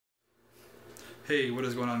Hey, what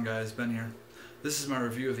is going on guys? Ben here. This is my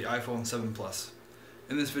review of the iPhone 7 Plus.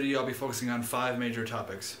 In this video I'll be focusing on 5 major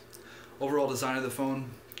topics. Overall design of the phone,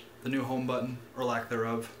 the new home button, or lack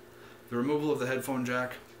thereof, the removal of the headphone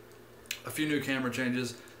jack, a few new camera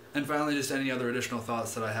changes, and finally just any other additional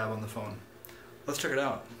thoughts that I have on the phone. Let's check it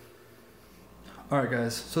out. Alright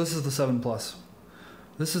guys, so this is the 7 Plus.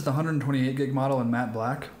 This is the 128 gig model in matte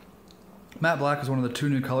black. Matte black is one of the 2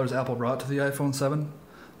 new colors Apple brought to the iPhone 7.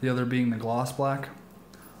 The other being the gloss black.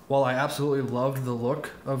 While I absolutely loved the look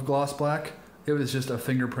of gloss black, it was just a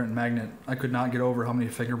fingerprint magnet. I could not get over how many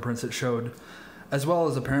fingerprints it showed. As well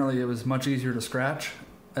as apparently it was much easier to scratch,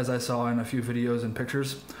 as I saw in a few videos and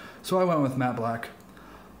pictures. So I went with matte black.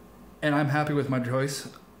 And I'm happy with my choice.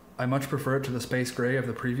 I much prefer it to the space gray of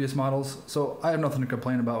the previous models, so I have nothing to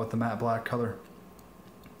complain about with the matte black color.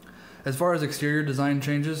 As far as exterior design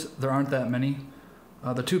changes, there aren't that many.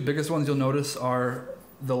 The 2 biggest ones you'll notice are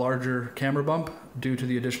the larger camera bump due to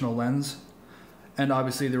the additional lens, and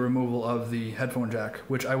obviously the removal of the headphone jack,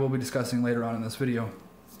 which I will be discussing later on in this video.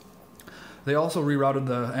 They also rerouted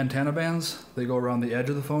the antenna bands. They go around the edge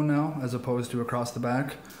of the phone now as opposed to across the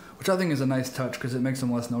back, which I think is a nice touch because it makes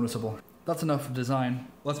them less noticeable. That's enough of design.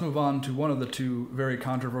 Let's move on to one of the 2 very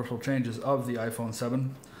controversial changes of the iPhone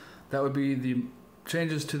 7. That would be the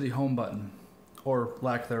changes to the home button, or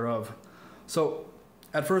lack thereof. So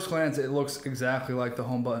at first glance, it looks exactly like the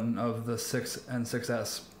home button of the 6 and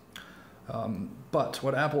 6S. But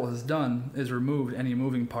what Apple has done is removed any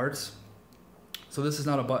moving parts. So this is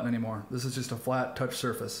not a button anymore. This is just a flat touch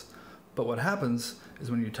surface. But what happens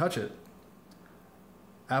is when you touch it,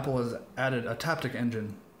 Apple has added a taptic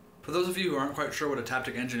engine. For those of you who aren't quite sure what a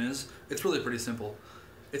taptic engine is, it's really pretty simple.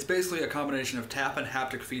 It's basically a combination of tap and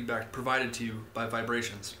haptic feedback provided to you by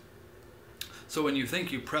vibrations. So when you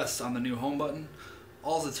think you press on the new home button,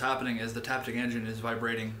 all that's happening is the taptic engine is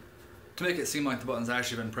vibrating to make it seem like the button's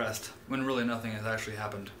actually been pressed, when really nothing has actually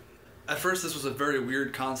happened. At first this was a very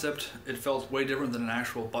weird concept. It felt way different than an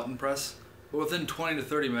actual button press, but within 20 to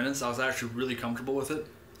 30 minutes I was actually really comfortable with it.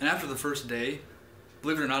 And after the first day,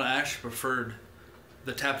 believe it or not, I actually preferred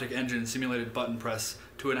the taptic engine simulated button press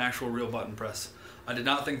to an actual real button press. I did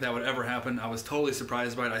not think that would ever happen. I was totally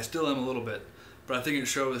surprised by it. I still am a little bit, but I think it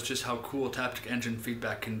shows just how cool taptic engine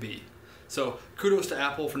feedback can be. So kudos to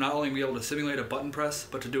Apple for not only being able to simulate a button press,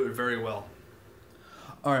 but to do it very well.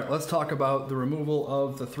 Alright, let's talk about the removal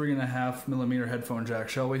of the 3.5mm headphone jack,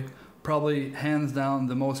 shall we? Probably hands down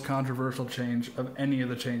the most controversial change of any of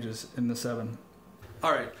the changes in the 7.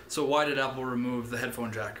 Alright, so why did Apple remove the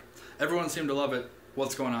headphone jack? Everyone seemed to love it.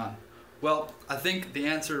 What's going on? Well, I think the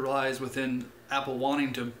answer lies within Apple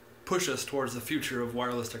wanting to push us towards the future of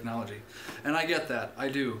wireless technology. And I get that, I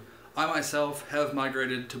do. I myself have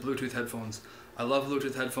migrated to Bluetooth headphones. I love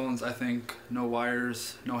Bluetooth headphones. I think no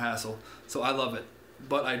wires, no hassle. So I love it.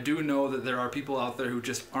 But I do know that there are people out there who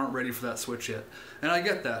just aren't ready for that switch yet. And I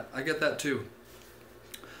get that. I get that too.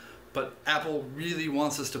 But Apple really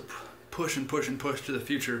wants us to push and push and push to the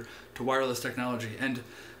future to wireless technology. And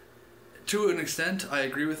to an extent, I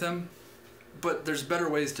agree with them, but there's better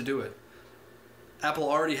ways to do it. Apple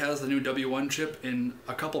already has the new W1 chip in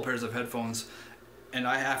a couple pairs of headphones, and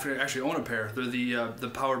I actually own a pair. They're the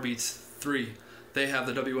Powerbeats 3. They have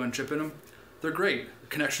the W1 chip in them. They're great. The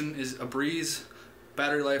connection is a breeze.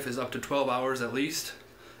 Battery life is up to 12 hours at least.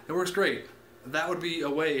 It works great. That would be a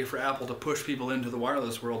way for Apple to push people into the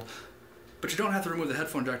wireless world, but you don't have to remove the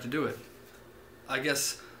headphone jack to do it. I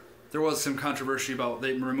guess there was some controversy about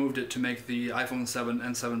they removed it to make the iPhone 7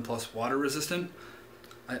 and 7 Plus water resistant.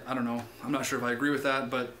 I don't know. I'm not sure if I agree with that,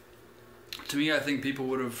 but to me I think people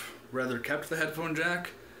would have rather kept the headphone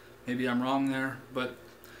jack. Maybe I'm wrong there, but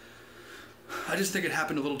I just think it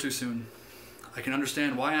happened a little too soon. I can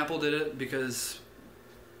understand why Apple did it, because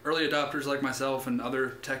early adopters like myself and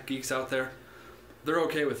other tech geeks out there, they're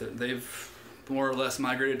okay with it. They've more or less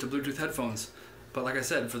migrated to Bluetooth headphones. But like I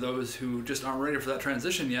said, for those who just aren't ready for that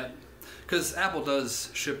transition yet, because Apple does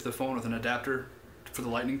ship the phone with an adapter for the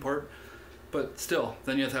lightning port, but still,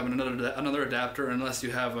 then you have to have another adapter. Unless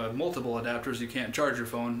you have multiple adapters, you can't charge your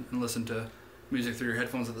phone and listen to music through your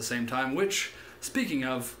headphones at the same time, which, speaking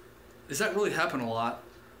of, does that really happen a lot?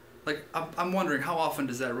 Like, I'm wondering, how often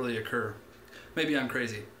does that really occur? Maybe I'm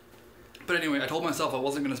crazy. But anyway, I told myself I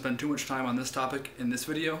wasn't going to spend too much time on this topic in this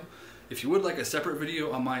video. If you would like a separate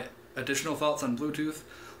video on my additional thoughts on Bluetooth,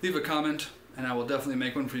 leave a comment and I will definitely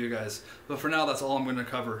make one for you guys. But for now, that's all I'm going to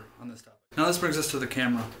cover on this topic. Now this brings us to the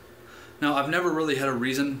camera. Now, I've never really had a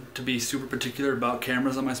reason to be super particular about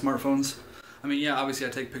cameras on my smartphones. I mean, yeah, obviously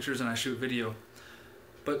I take pictures and I shoot video,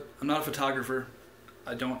 but I'm not a photographer.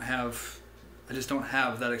 I don't have I just don't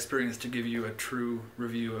have that experience to give you a true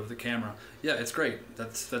review of the camera. Yeah, it's great.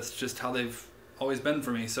 That's just how they've always been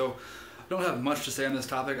for me. So I don't have much to say on this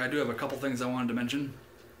topic. I do have a couple things I wanted to mention.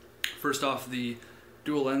 First off, the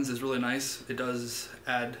dual lens is really nice. It does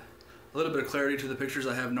add a little bit of clarity to the pictures,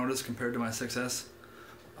 I have noticed, compared to my 6S.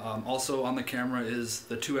 Also on the camera is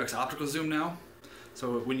the 2x optical zoom now.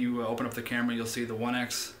 So when you open up the camera, you'll see the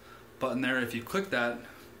 1x button there. If you click that,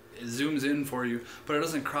 it zooms in for you, but it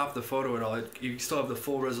doesn't crop the photo at all. You still have the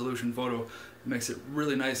full resolution photo. It makes it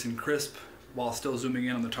really nice and crisp while still zooming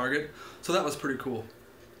in on the target. So that was pretty cool.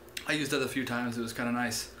 I used that a few times. It was kind of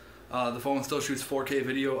nice. The phone still shoots 4K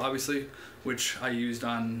video, obviously, which I used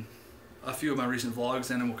on a few of my recent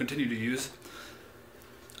vlogs and will continue to use.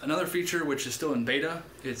 Another feature which is still in beta,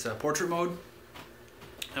 it's portrait mode.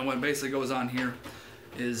 And what basically goes on here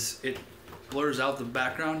is it blurs out the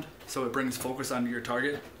background, so it brings focus onto your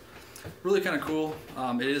target. Really kind of cool.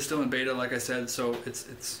 It is still in beta, like I said, so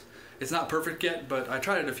it's not perfect yet, but I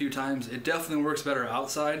tried it a few times. It definitely works better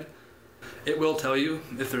outside. It will tell you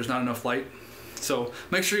if there's not enough light. So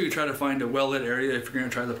make sure you try to find a well-lit area if you're going to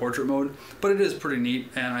try the portrait mode. But it is pretty neat,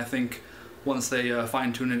 and I think once they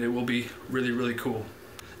fine-tune it, it will be really, really cool.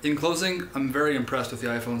 In closing, I'm very impressed with the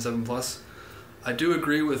iPhone 7 Plus. I do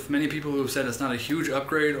agree with many people who have said it's not a huge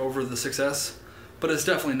upgrade over the 6S, but it's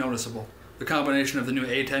definitely noticeable. The combination of the new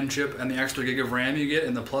A10 chip and the extra gig of RAM you get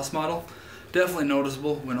in the Plus model, definitely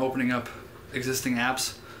noticeable when opening up existing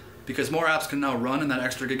apps, because more apps can now run in that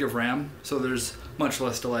extra gig of RAM, so there's much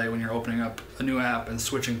less delay when you're opening up a new app and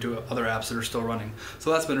switching to other apps that are still running.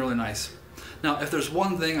 So that's been really nice. Now, if there's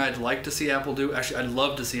one thing I'd like to see Apple do, actually I'd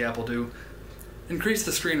love to see Apple do, increase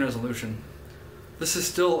the screen resolution. This is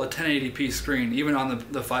still a 1080p screen, even on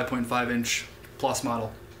the 5.5 inch Plus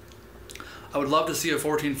model. I would love to see a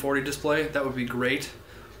 1440 display, that would be great.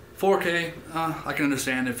 4K, I can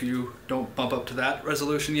understand if you don't bump up to that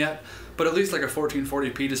resolution yet, but at least like a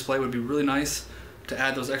 1440p display would be really nice to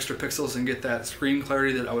add those extra pixels and get that screen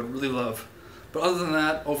clarity that I would really love. But other than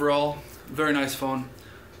that, overall, very nice phone.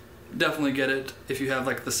 Definitely get it if you have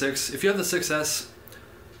like the 6. If you have the 6S,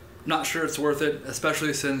 not sure it's worth it,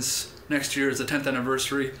 especially since next year is the 10th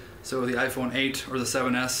anniversary, so the iPhone 8 or the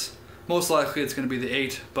 7S. Most likely it's going to be the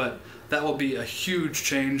 8, but that will be a huge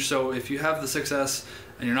change. So if you have the 6S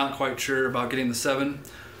and you're not quite sure about getting the 7,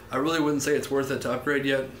 I really wouldn't say it's worth it to upgrade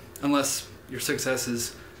yet, unless your 6S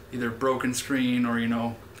is either broken screen or, you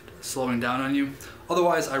know, slowing down on you.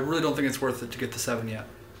 Otherwise, I really don't think it's worth it to get the 7 yet.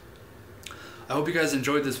 I hope you guys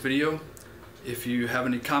enjoyed this video. If you have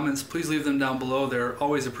any comments, please leave them down below. They're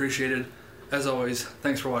always appreciated. As always,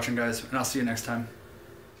 thanks for watching, guys, and I'll see you next time.